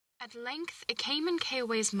At length it came in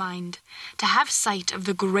Keiwei's mind to have sight of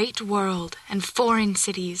the great world and foreign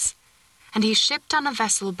cities, and he shipped on a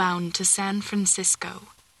vessel bound to San Francisco.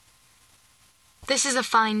 This is a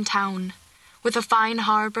fine town, with a fine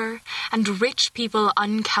harbor and rich people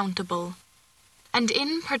uncountable, and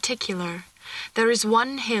in particular there is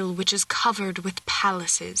one hill which is covered with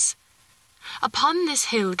palaces. Upon this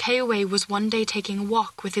hill Keiwei was one day taking a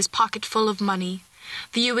walk with his pocket full of money,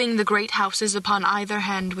 viewing the great houses upon either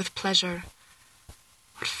hand with pleasure.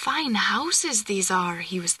 "What fine houses these are,"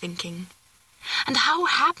 he was thinking, "and how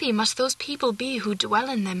happy must those people be who dwell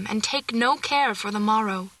in them and take no care for the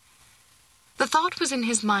morrow." The thought was in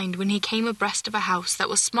his mind when he came abreast of a house that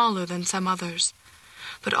was smaller than some others,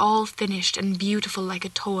 but all finished and beautiful like a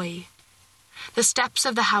toy. The steps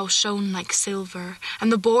of the house shone like silver, and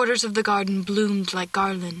the borders of the garden bloomed like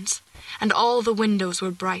garlands, and all the windows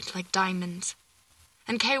were bright like diamonds.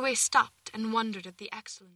 And Keiwei stopped and wondered at the excellence.